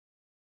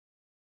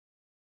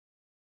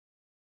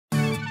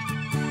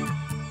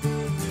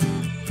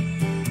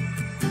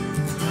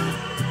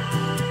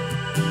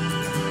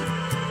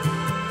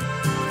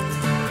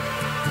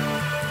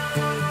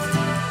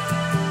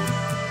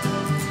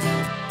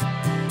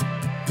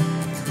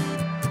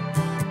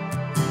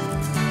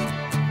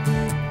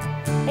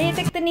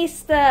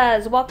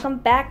Addictinistas! Welcome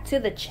back to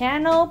the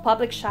channel,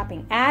 Public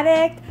Shopping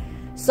Addict.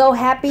 So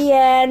happy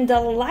and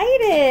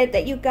delighted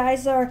that you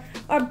guys are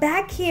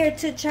back here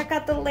to check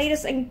out the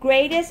latest and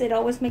greatest. It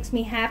always makes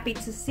me happy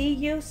to see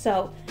you.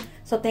 So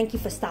thank you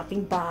for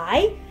stopping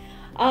by.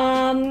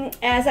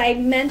 As I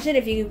mentioned,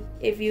 if you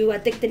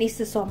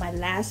Addictinistas saw my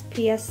last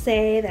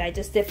PSA that I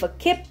just did for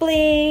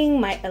Kipling,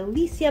 my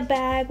Alicia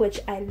bag, which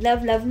I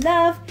love.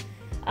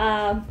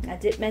 I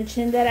did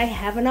mention that I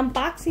have an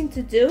unboxing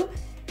to do.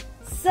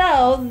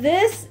 So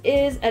this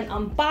is an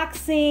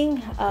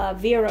unboxing,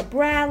 Vera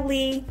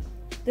Bradley.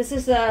 This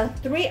is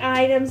 3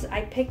 items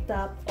I picked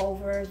up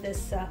over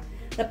this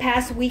the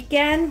past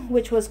weekend,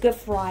 which was Good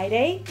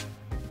Friday.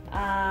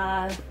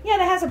 Yeah,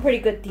 they had some pretty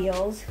good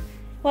deals.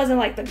 Wasn't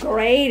like the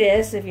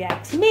greatest if you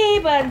ask me,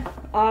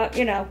 but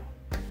you know,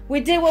 we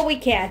did what we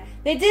can.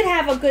 They did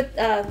have a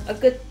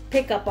good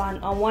pickup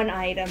on one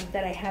item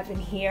that I have in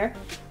here,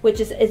 which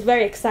is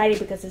very exciting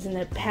because it's in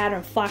the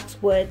pattern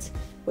Foxwoods,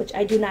 which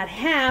I do not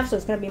have, so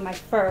it's gonna be my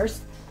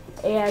first.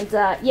 And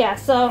yeah,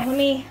 so let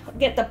me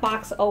get the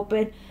box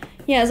open.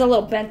 Yeah, it's a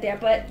little bent there,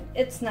 but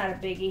it's not a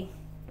biggie.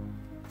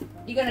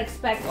 You're gonna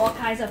expect all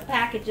kinds of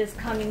packages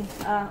coming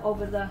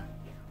over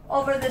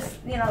this,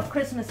 you know,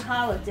 Christmas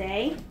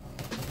holiday.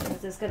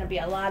 There's gonna be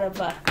a lot of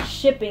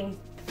shipping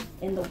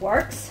in the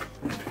works.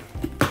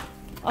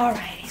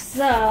 Alrighty,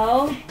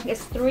 so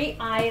it's 3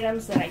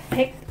 items that I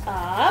picked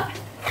up,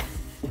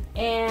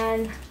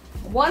 and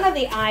one of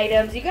the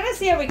items, you're gonna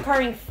see a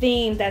recurring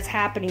theme that's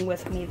happening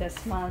with me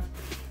this month,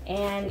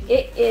 and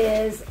it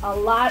is a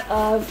lot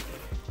of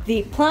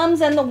the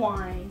plums and the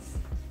wines.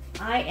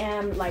 I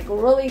am like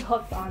really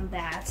hooked on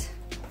that.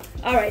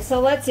 Alright, so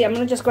let's see, I'm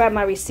gonna just grab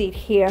my receipt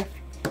here.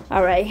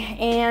 Alright,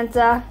 and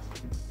oh,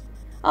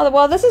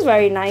 well, this is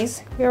very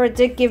nice. Vera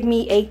did give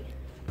me a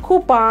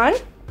coupon.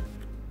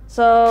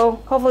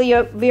 So hopefully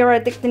your Vera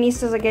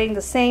Addictinistas are getting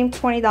the same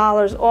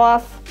 $20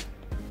 off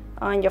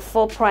on your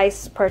full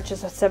price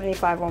purchase of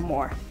 $75 or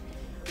more,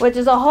 which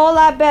is a whole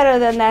lot better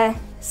than that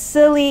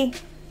silly,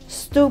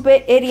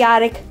 stupid,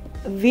 idiotic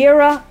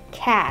Vera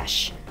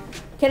Cash.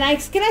 Can I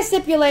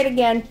stipulate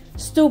again?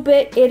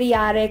 Stupid,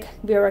 idiotic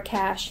Vera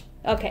Cash.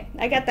 Okay,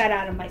 I got that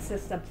out of my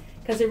system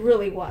because it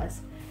really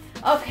was.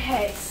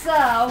 Okay,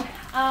 so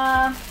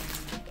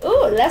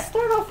ooh, let's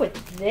start off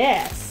with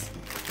this.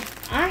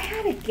 I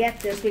had to get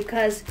this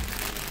because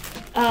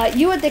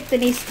you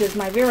Addictinistas,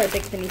 my Vera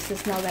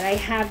Addictinistas, know that I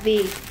have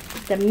the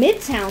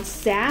Midtown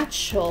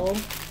satchel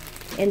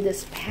in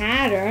this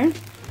pattern.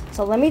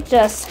 So let me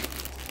just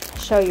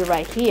show you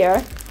right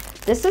here.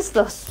 This is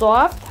the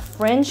soft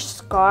fringe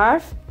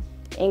scarf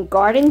in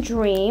Garden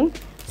Dream.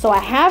 So I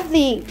have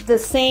the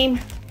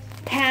same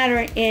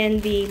pattern in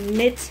the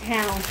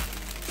Midtown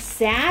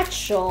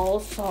satchel.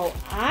 So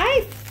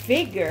I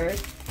figured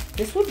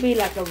this would be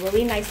like a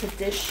really nice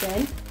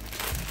addition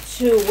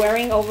to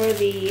wearing over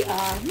the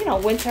you know,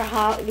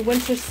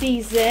 winter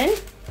season,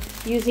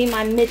 using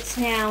my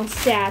Midtown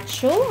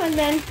satchel, and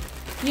then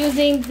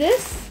using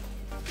this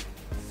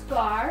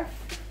scarf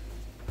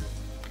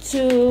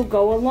to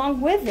go along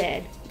with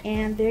it.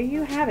 And there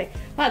you have it.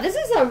 Wow, this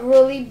is a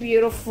really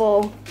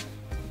beautiful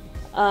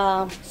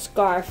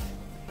scarf.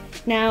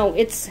 Now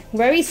it's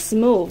very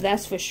smooth,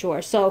 that's for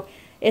sure. So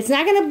it's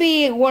not going to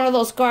be one of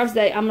those scarves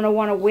that I'm going to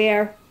want to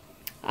wear,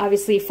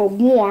 obviously, for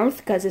warmth,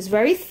 because it's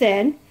very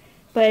thin.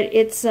 But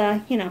it's,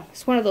 you know,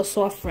 it's one of those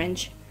soft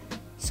fringe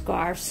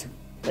scarves.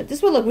 But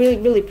this will look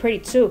really pretty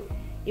too,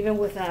 even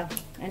with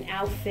an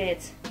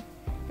outfit.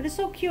 But it's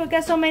so cute. I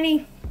got so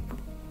many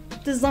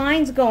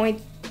designs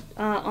going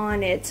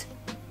on it.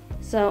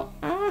 So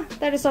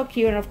that is so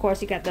cute. And of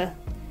course, you got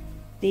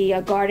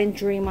the Garden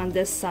Dream on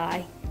this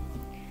side.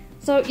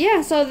 So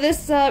yeah, so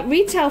this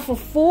retail for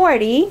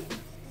 $40,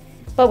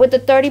 but with the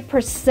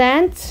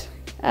 30%,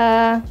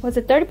 was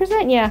it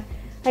 30%? Yeah,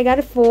 I got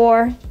it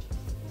for.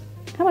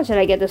 How much did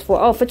I get this for?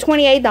 Oh, for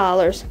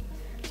 $28.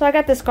 So I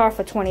got this scarf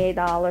for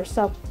 $28.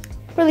 So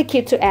really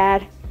cute to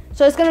add.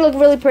 So it's gonna look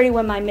really pretty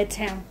with my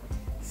Midtown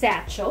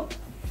satchel.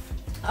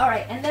 All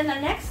right, and then the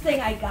next thing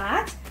I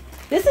got.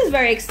 This is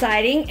very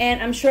exciting,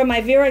 and I'm sure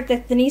my Vera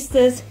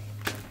Addictinistas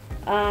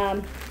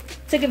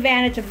took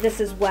advantage of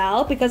this as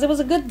well because it was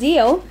a good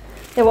deal.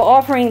 They were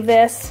offering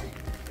this.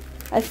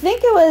 I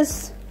think it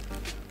was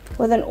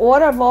with an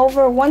order of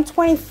over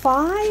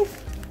 $125,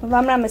 if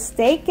I'm not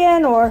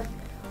mistaken, or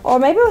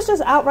maybe it was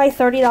just outright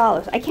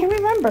 $30. I can't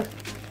remember.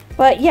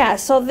 But yeah,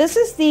 so this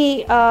is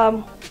the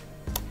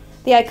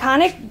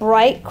iconic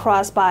Bright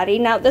Crossbody.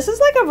 Now this is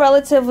like a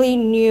relatively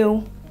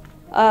new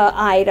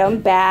item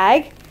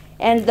bag,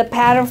 and the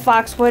pattern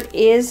Foxwood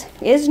is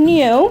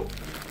new.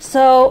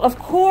 So of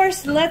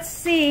course, let's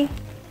see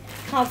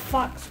how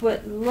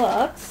Foxwood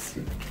looks.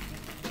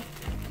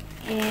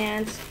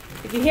 And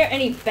if you hear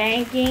any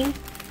banging,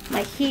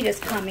 my heat is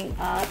coming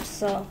up,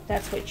 so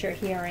that's what you're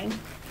hearing,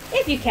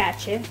 if you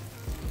catch it.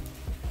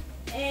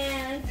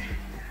 And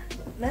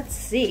let's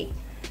see.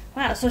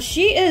 Wow, so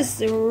she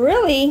is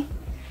really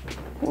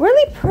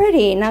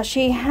pretty. Now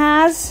she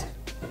has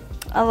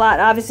a lot,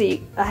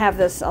 obviously I have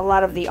a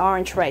lot of the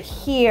orange right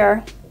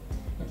here,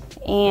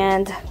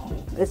 and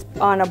it's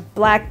on a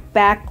black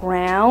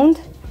background.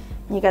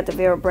 And you got the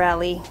Vera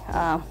Bradley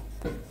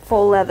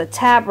full leather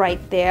tab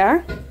right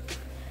there.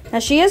 Now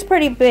she is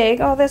pretty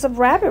big. Oh, there's a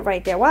rabbit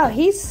right there. Wow,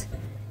 he's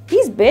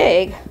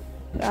big.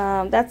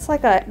 That's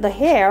like the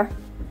hair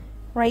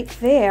right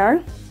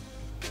there.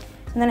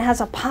 And then it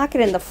has a pocket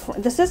in the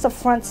front. This is the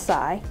front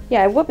side.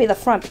 Yeah, it would be the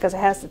front because it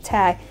has the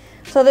tag.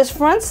 So this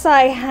front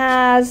side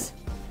has,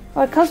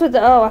 oh, it comes with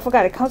the, oh, I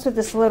forgot, it comes with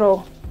this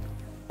little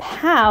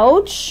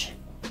pouch,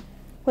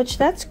 which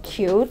that's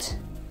cute.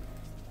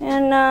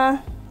 And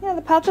yeah,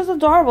 the pouch is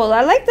adorable.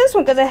 I like this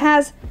one because it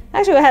has,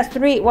 actually it has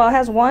three, well, it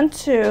has 1,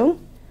 2.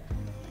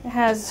 It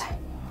has,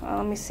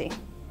 let me see,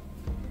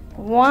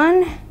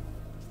 1,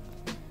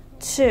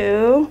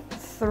 2,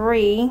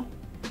 3,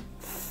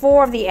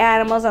 4 of the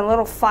animals and a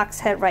little fox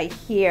head right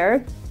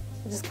here,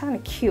 which is kind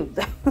of cute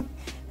though.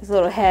 His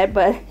little head,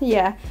 but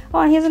yeah. Oh,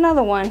 and here's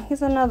another one.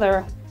 Here's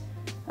another,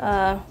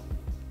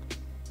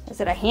 is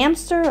it a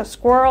hamster, a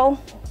squirrel,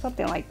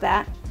 something like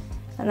that.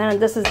 And then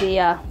this is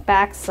the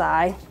back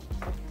side.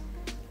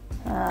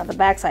 The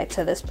back side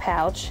to this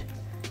pouch.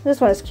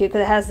 This one is cute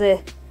because it has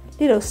the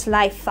little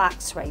sly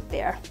fox right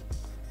there.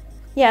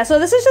 Yeah, so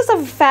this is just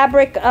a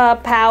fabric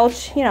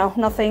pouch, you know,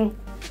 nothing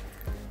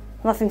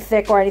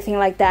thick or anything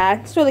like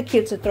that. It's really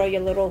cute to throw your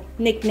little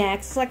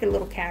knickknacks. It's like a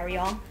little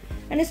carry-all.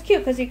 And it's cute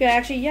because you could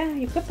actually, yeah,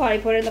 you could probably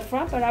put it in the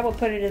front, but I will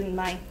put it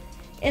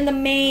in the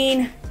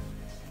main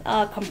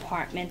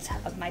compartment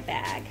of my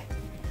bag.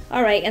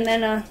 All right, and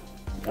then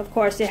of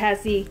course it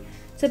has the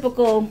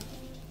typical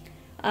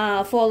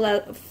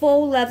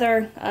full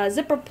leather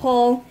zipper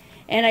pull,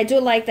 and I do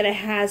like that it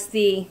has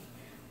the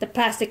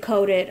plastic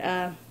coated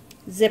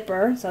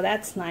zipper, so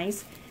that's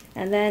nice.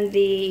 And then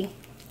the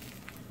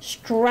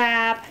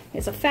strap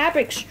is a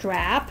fabric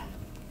strap.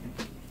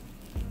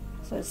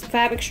 So it's a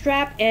fabric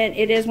strap, and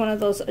it is one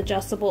of those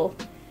adjustable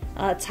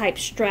type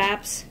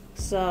straps,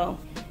 so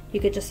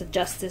you could just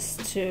adjust this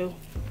to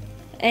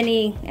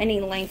any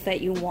length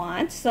that you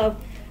want. So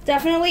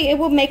definitely it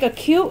will make a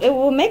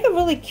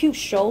really cute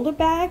shoulder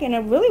bag, and it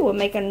really will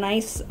make a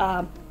nice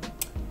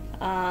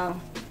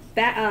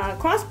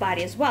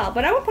crossbody as well.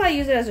 But I would probably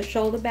use it as a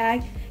shoulder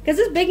bag because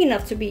it's big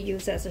enough to be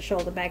used as a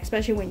shoulder bag,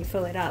 especially when you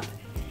fill it up.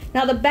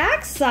 Now the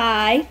back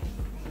side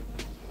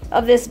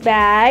of this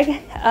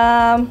bag,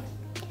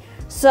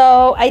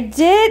 so I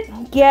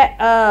did get,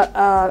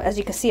 as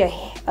you can see,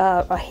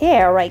 a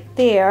hair right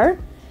there.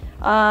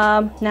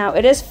 Now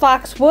it is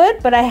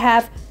foxwood, but I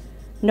have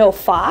no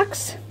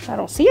fox. I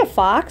don't see a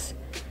fox.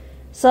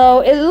 So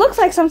it looks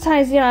like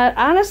sometimes, you know,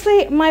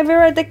 honestly, my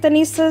Vera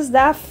Addictinistas,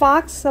 that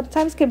fox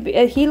sometimes can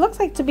be, he looks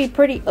like to be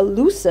pretty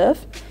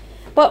elusive.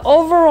 But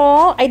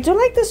overall, I do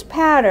like this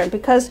pattern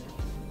because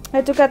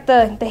I do got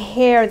the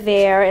hair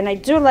there, and I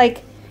do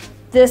like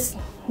this,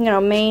 you know,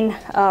 main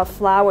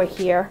flower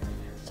here.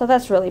 So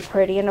that's really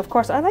pretty. And of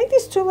course, I like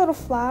these two little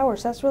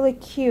flowers. That's really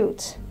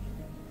cute.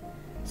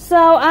 So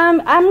I'm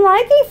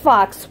liking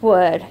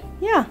foxwood.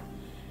 Yeah.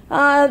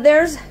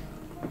 There's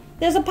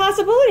a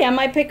possibility I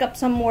might pick up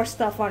some more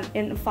stuff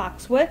in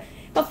foxwood.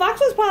 But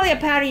foxwood's probably a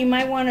pattern you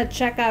might want to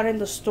check out in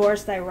the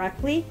stores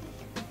directly.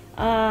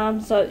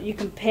 So you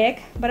can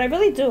pick. But I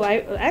really do.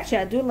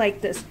 I do like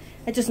this.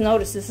 I just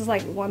noticed this is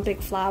like one big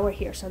flower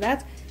here. So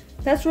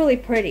that's really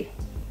pretty.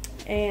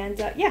 And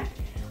yeah.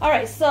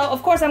 Alright, so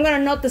of course I'm going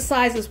to note the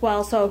size as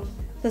well, so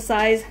the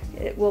size,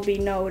 it will be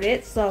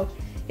noted. So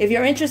if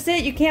you're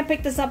interested, you can't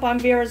pick this up on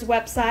Vera's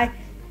website.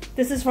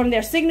 This is from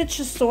their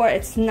signature store.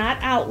 It's not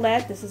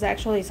outlet. This is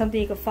actually something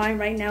you can find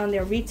right now in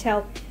their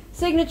retail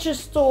signature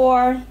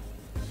store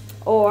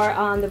or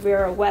on the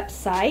Vera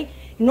website.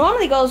 It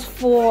normally goes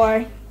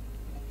for,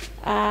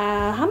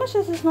 how much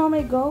does this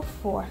normally go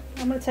for?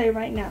 I'm going to tell you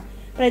right now.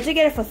 But I did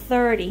get it for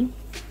 $30.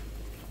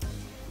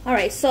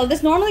 Alright, so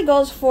this normally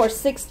goes for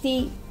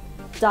 $60.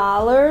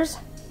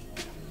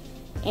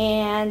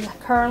 And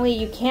currently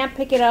you can't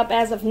pick it up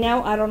as of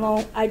now. I don't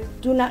know, I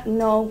do not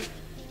know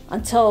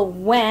until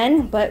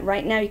when, but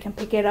right now you can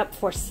pick it up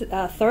for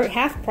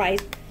half price,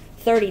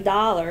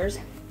 $30.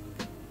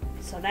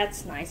 So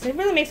that's nice. It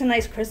really makes a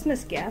nice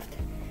Christmas gift.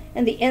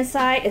 And the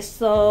inside is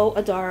so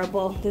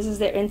adorable. This is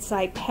their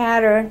inside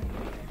pattern.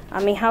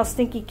 I mean, how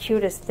stinky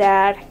cute is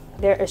that?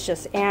 There is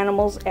just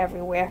animals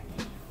everywhere.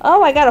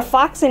 Oh, I got a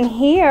fox in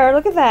here.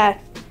 Look at that.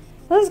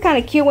 This is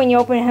kind of cute when you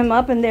open him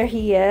up, and there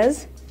he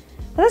is.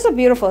 But that's so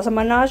beautiful. It's a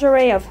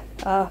menagerie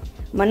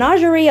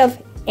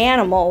of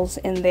animals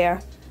in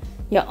there.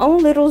 Your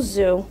own little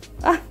zoo.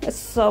 Ah, it's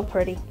so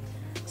pretty.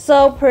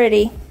 So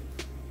pretty.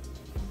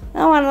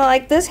 Oh, and I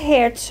like this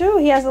hair too.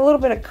 He has a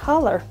little bit of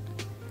color.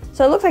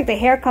 So it looks like the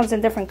hair comes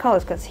in different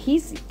colors because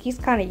he's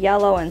kind of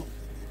yellow and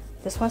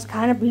this one's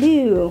kind of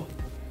blue.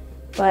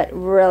 But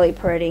really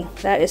pretty.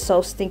 That is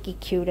so stinky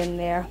cute in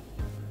there.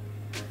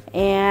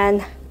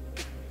 And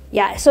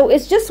yeah, so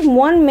it's just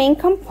one main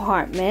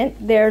compartment.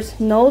 There's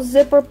no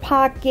zipper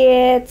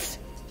pockets.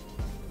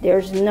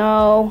 There's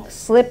no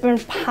slip-in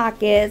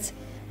pockets.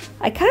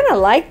 I kind of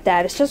like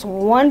that. It's just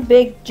one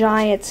big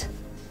giant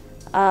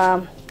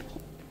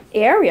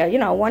area, you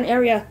know, one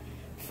area,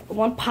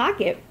 one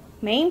pocket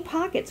main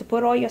pocket to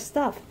put all your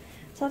stuff.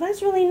 So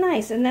that's really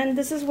nice. And then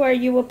this is where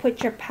you will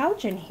put your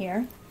pouch in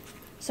here.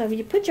 So if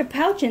you put your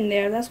pouch in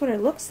there, that's what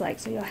it looks like.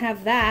 So you'll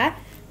have that.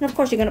 And of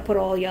course you're going to put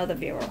all your other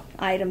Vera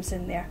items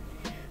in there.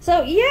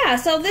 So yeah,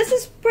 so this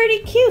is pretty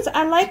cute.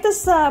 I like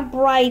this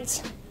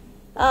Bright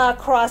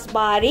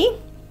Crossbody,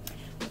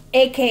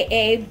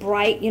 aka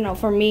Bright, you know,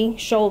 for me,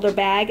 shoulder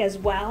bag as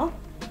well.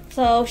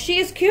 So she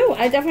is cute.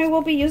 I definitely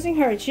will be using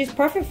her. She's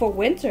perfect for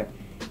winter.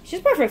 She's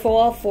perfect for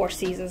all 4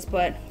 seasons,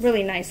 but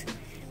really nice.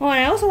 Oh,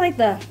 and I also like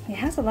it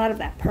has a lot of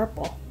that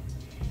purple.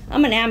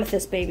 I'm an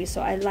amethyst baby,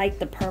 so I like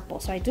the purple.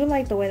 So I do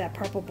like the way that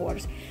purple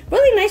borders.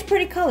 Really nice,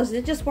 pretty colors.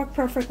 They just work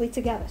perfectly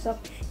together. So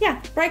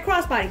yeah, Bright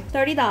Crossbody,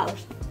 $30.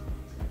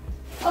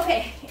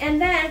 Okay, and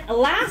then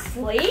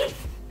lastly,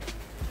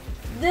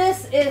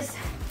 this is,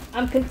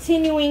 I'm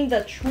continuing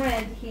the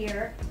trend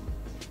here.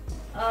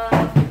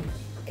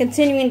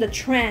 Continuing the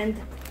trend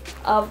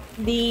of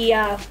the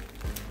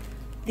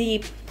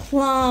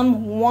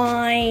plum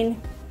wine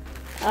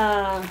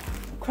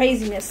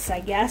craziness,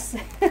 I guess.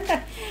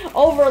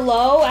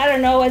 Overload, I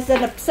don't know, it's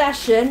an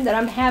obsession that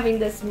I'm having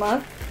this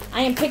month.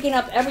 I am picking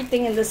up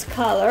everything in this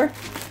color.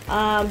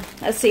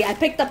 Let's see, I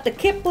picked up the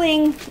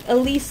Kipling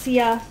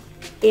Alicia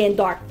in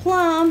dark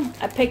plum.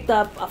 I picked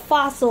up a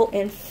Fossil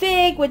in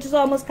fig, which is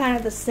almost kind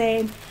of the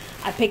same.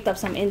 I picked up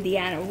some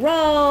Indiana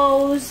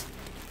Rose.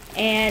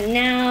 And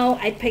now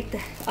I picked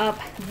up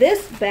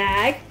this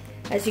bag.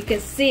 As you can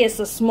see, it's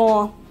a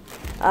small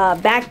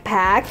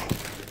backpack.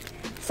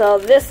 So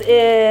this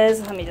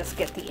is, let me just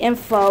get the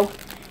info.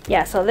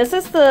 Yeah, so this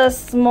is the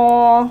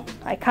small,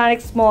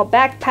 iconic small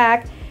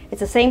backpack.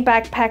 It's the same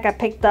backpack I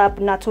picked up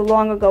not too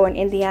long ago in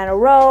Indiana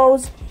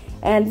Rose.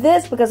 And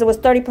this, because it was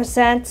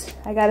 30%,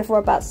 I got it for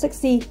about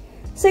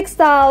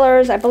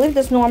 $66. I believe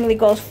this normally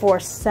goes for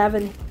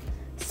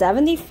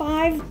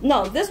 $75.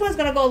 No, this one's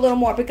gonna go a little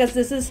more because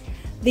this is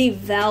the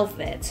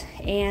velvet.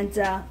 And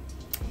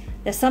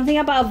there's something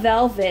about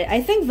velvet.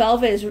 I think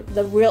velvet is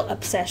the real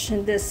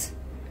obsession this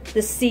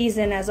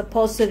season, as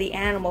opposed to the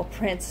animal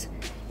prints.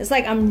 It's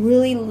like I'm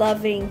really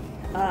loving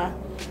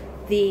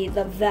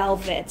the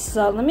velvet.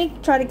 So let me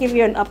try to give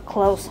you an up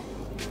close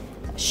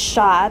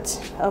shot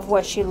of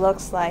what she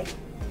looks like.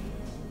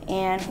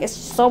 And it's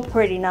so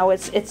pretty. Now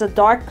it's a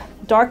dark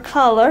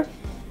color.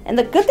 And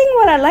the good thing,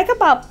 what I like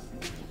about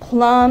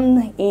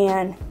plum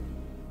and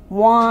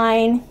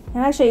wine,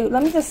 and actually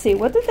let me just see,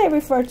 what did they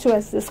refer to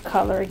as this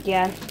color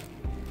again?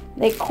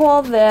 They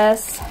call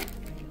this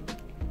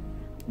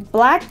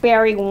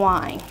blackberry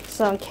wine.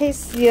 So in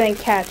case you didn't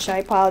catch, I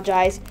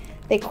apologize.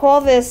 They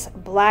call this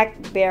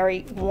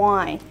blackberry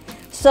wine.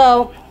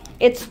 So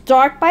it's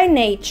dark by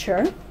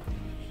nature,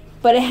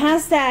 but it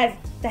has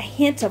the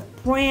hint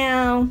of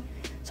brown.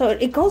 So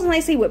it goes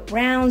nicely with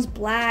browns,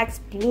 blacks,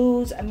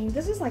 blues. I mean,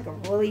 this is like a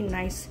really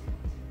nice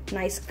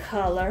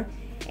color.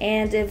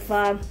 And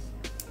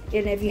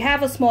if you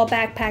have a small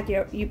backpack,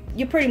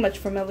 you're pretty much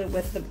familiar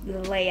with the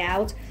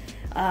layout.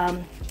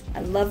 I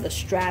love the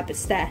strap.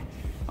 It's that.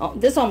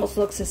 This almost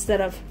looks,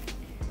 instead of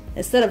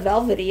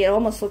velvety, it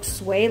almost looks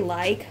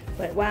suede-like.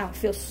 But wow, it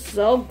feels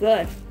so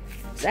good.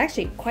 It's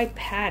actually quite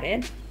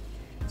padded.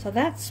 So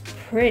that's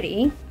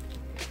pretty.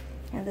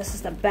 And this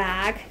is the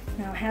bag.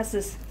 Now it has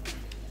this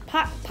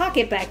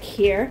pocket back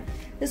here.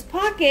 This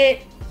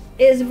pocket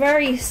is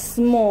very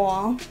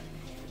small.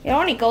 It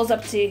only goes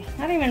up to, I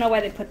don't even know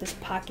why they put this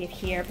pocket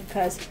here,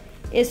 because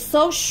it's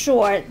so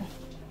short.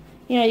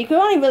 You know, you could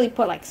only really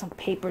put like some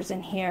papers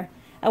in here.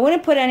 I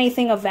wouldn't put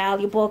anything of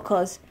valuable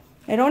because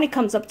it only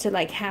comes up to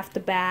like half the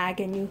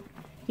bag, and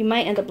you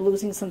might end up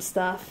losing some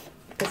stuff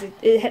because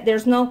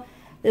there's no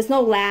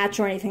latch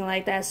or anything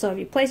like that. So if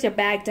you place your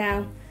bag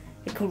down,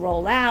 it can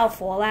roll out,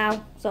 fall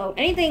out. So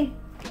anything,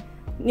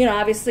 you know,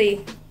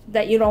 obviously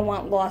that you don't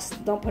want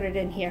lost, don't put it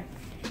in here.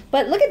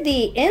 But look at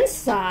the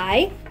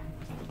inside.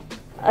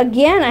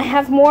 Again, I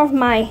have more of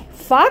my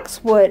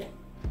foxwood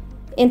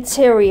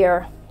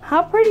interior.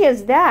 How pretty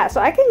is that?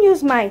 So I can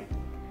use my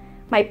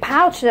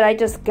pouch that I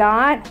just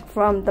got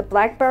from the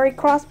Blackberry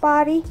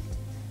Crossbody.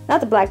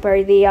 Not the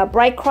Blackberry, the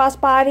Bright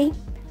Crossbody.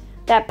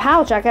 That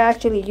pouch, I can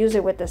actually use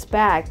it with this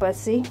bag. But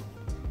see,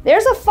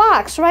 there's a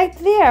fox right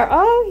there.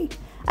 Oh,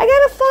 I got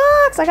a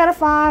fox. I got a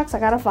fox. I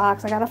got a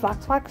fox. I got a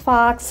fox.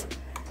 Fox.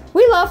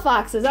 We love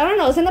foxes. I don't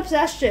know. It's an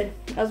obsession.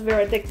 Us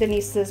Vera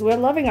Addictinistas. We're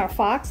loving our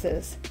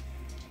foxes.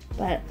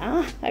 But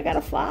I got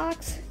a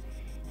fox.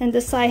 And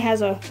this side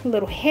has a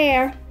little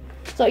hair.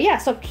 So yeah,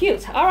 so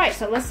cute. All right,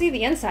 so let's see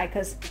the inside.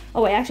 Because,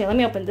 oh wait, actually, let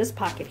me open this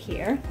pocket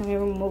here. Let me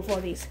remove all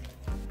these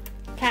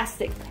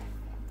plastic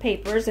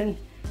papers. And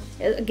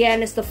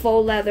again, it's the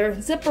faux leather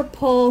zipper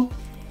pull.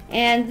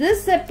 And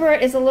this zipper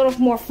is a little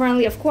more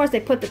friendly. Of course,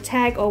 they put the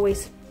tag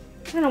always.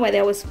 I don't know why they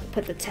always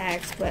put the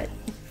tags, but it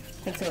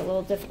makes it a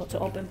little difficult to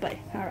open. But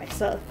all right,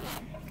 so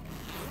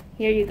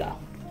here you go.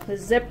 The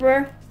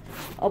zipper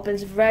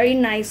opens very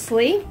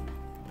nicely,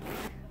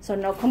 so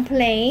no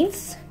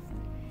complaints.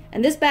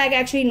 And this bag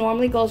actually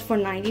normally goes for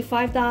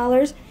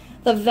 $95.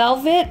 The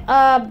velvet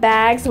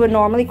bags would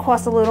normally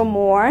cost a little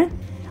more.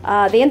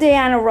 The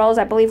Indiana Rose,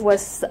 I believe,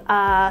 was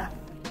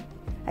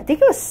I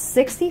think it was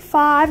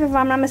 $65 if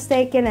I'm not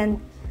mistaken,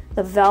 and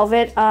the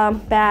velvet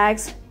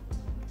bags,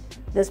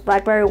 this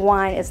blackberry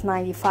wine is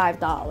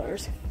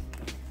 $95.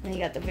 And you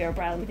got the Vera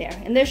Bradley there,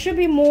 and there should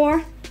be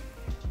more,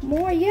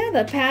 yeah,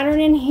 the pattern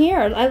in here.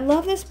 I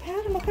love this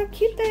pattern. Look how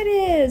cute that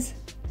is.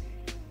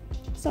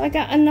 So I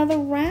got another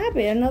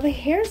rabbit, another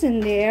hare's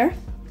in there,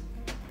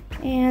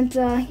 and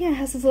yeah, it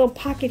has this little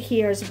pocket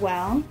here as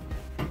well.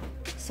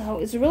 So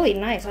it's really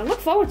nice. I look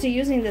forward to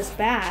using this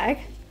bag.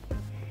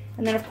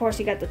 And then of course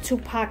you got the 2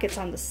 pockets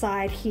on the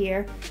side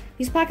here.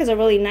 These pockets are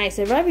really nice.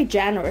 They're very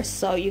generous,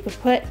 so you could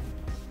put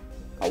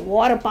a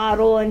water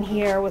bottle in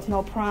here with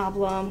no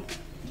problem.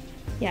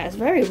 Yeah, it's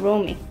very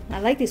roomy. I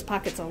like these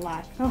pockets a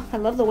lot. Oh, I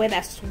love the way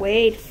that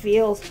suede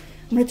feels.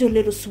 I'm gonna do a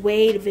little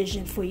suede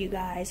vision for you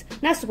guys.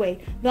 Not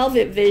suede,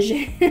 velvet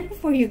vision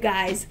for you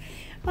guys.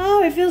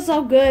 Oh, it feels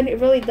so good. It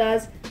really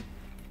does.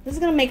 This is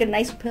gonna make a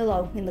nice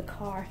pillow in the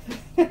car.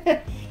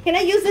 Can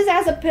I use this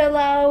as a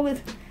pillow?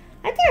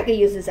 I think I could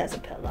use this as a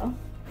pillow.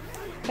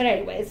 But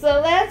anyway,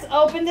 so let's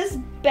open this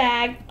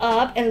bag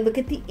up and look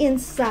at the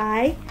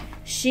inside.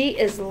 She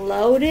is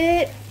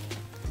loaded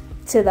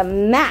to the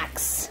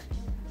max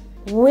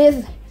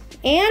with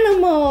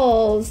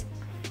animals.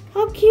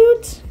 How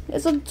cute.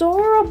 It's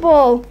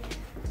adorable.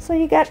 So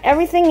you got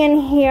everything in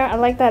here. I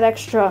like that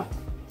extra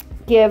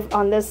give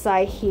on this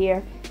side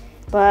here.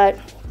 But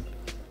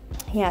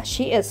yeah,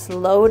 she is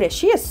loaded.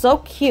 She is so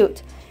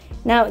cute.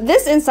 Now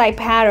this inside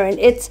pattern,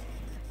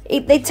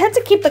 they tend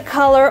to keep the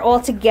color all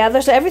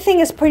together, so everything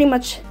is pretty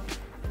much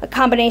a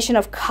combination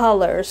of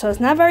colors. So it's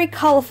not very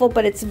colorful,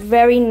 but it's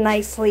very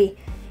nicely,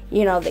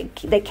 you know,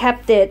 they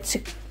kept it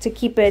to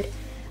keep it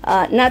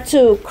not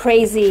too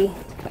crazy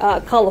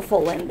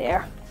colorful in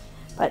there.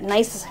 But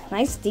nice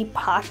deep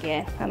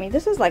pocket. I mean,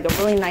 this is like a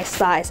really nice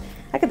size.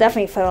 I could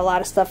definitely fit a lot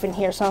of stuff in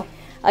here. So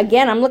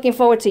again, I'm looking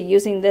forward to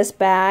using this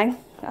bag.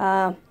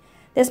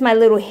 This is my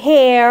little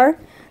hare.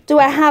 Do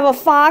I have a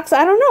fox?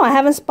 I don't know. I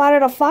haven't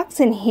spotted a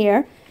fox in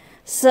here.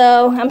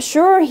 So I'm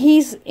sure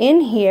he's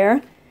in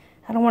here.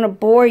 I don't want to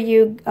bore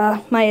you,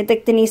 my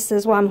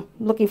Addictinistas, while I'm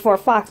looking for a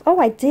fox. Oh,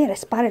 I did. I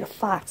spotted a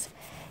fox.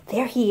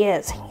 There he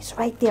is. He's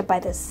right there by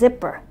the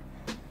zipper.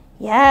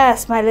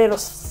 Yes, my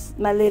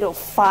little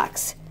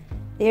fox.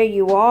 There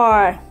you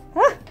are.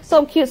 Ah,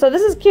 so cute. So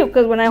this is cute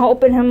because when I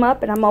open him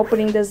up and I'm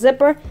opening the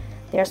zipper,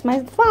 there's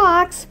my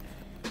fox.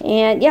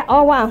 And yeah,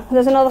 oh wow,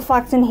 there's another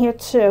fox in here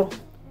too.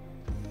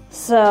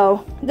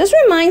 So this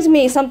reminds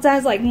me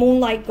sometimes like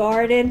Moonlight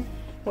Garden,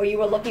 where you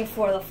were looking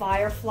for the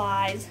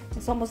fireflies.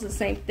 It's almost the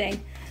same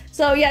thing.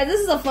 So yeah, this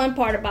is a fun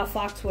part about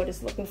Foxwood,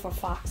 is looking for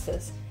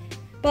foxes.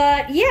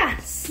 But yeah,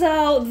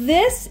 so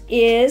this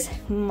is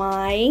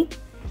my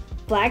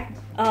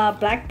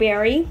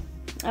blackberry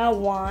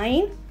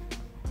wine,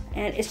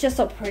 and it's just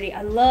so pretty.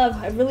 I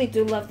really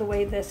do love the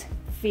way this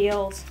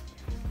feels.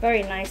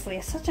 Very nicely.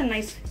 It's such a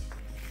nice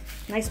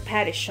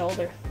padded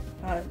shoulder,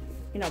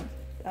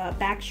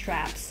 back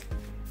straps.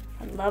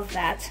 I love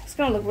that. It's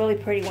gonna look really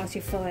pretty once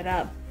you fill it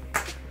up.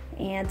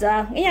 And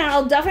yeah,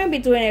 I'll definitely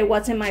be doing a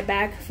what's in my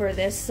bag for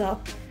this,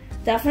 so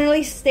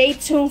definitely stay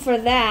tuned for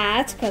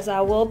that, because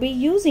I will be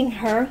using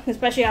her,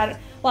 especially I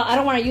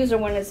don't want to use her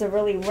when it's a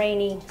really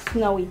rainy,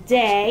 snowy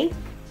day.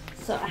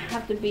 So I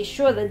have to be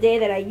sure the day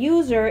that I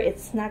use her,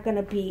 it's not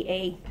gonna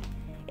be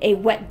a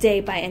wet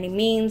day by any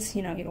means.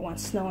 You know, you don't want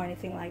snow or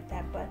anything like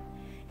that. But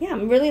yeah,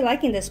 I'm really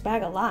liking this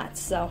bag a lot.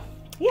 So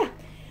yeah,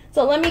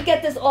 so let me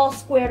get this all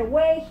squared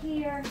away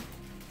here.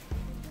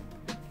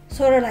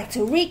 Sort of like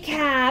to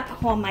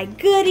recap all my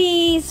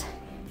goodies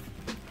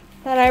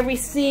that I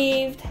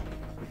received,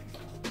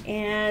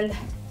 and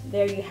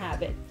there you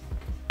have it.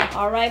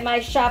 All right, my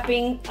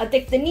shopping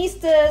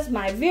Addictinistas,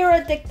 my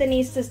Vera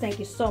Addictinistas, thank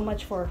you so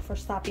much for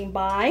stopping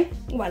by.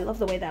 Oh, I love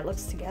the way that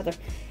looks together.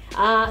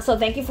 So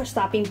thank you for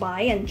stopping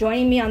by and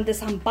joining me on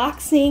this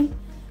unboxing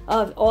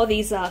of all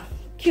these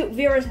cute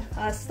Vera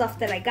stuff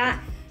that I got.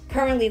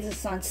 Currently this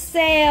is on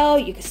sale.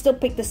 You can still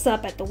pick this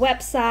up at the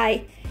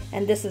website,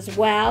 and this as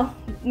well.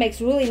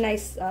 Makes really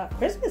nice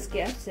Christmas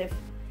gifts if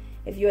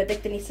you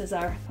Addictinistas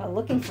are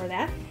looking for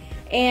that.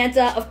 And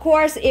of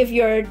course, if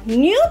you're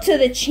new to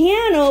the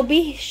channel,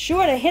 be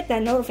sure to hit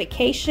that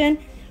notification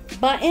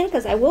button,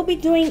 because I will be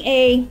doing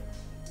a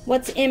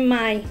what's in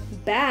my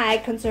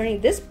bag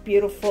concerning this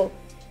beautiful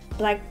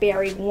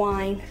blackberry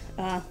wine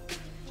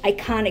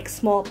iconic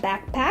small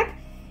backpack.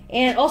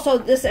 And also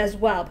this as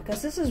well,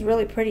 because this is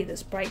really pretty,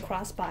 this Bright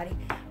Crossbody.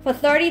 For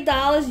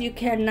 $30, you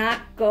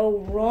cannot go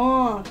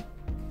wrong.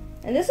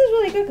 And this is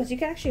really good because you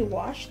can actually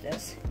wash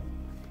this.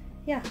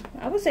 Yeah,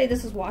 I would say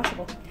this is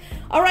washable.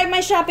 All right,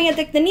 my shopping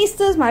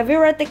Addictinistas, my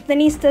Vera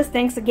Addictinistas,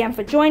 thanks again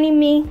for joining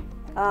me.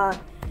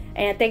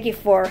 And thank you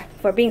for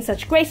being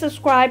such great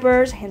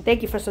subscribers, and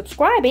thank you for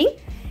subscribing.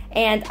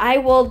 And I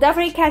will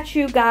definitely catch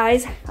you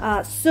guys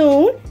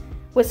soon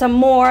with some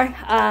more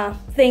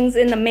things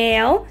in the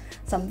mail.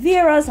 Some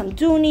Vera, some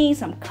Dooney,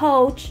 some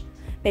Coach,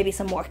 maybe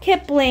some more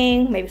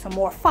Kipling, maybe some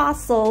more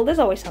Fossil. There's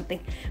always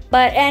something.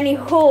 But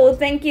anywho,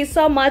 thank you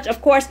so much.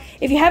 Of course,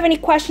 if you have any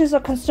questions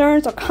or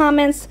concerns or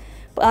comments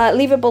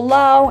leave it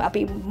below. I'll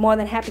be more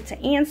than happy to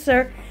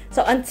answer.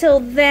 So until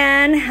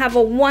then, have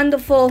a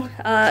wonderful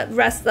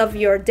rest of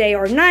your day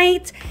or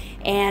night,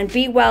 and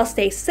be well,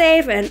 stay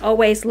safe, and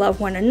always love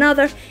one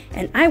another.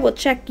 And I will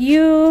check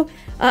you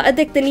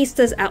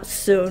Addictinistas out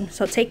soon.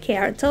 So take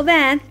care. Until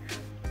then,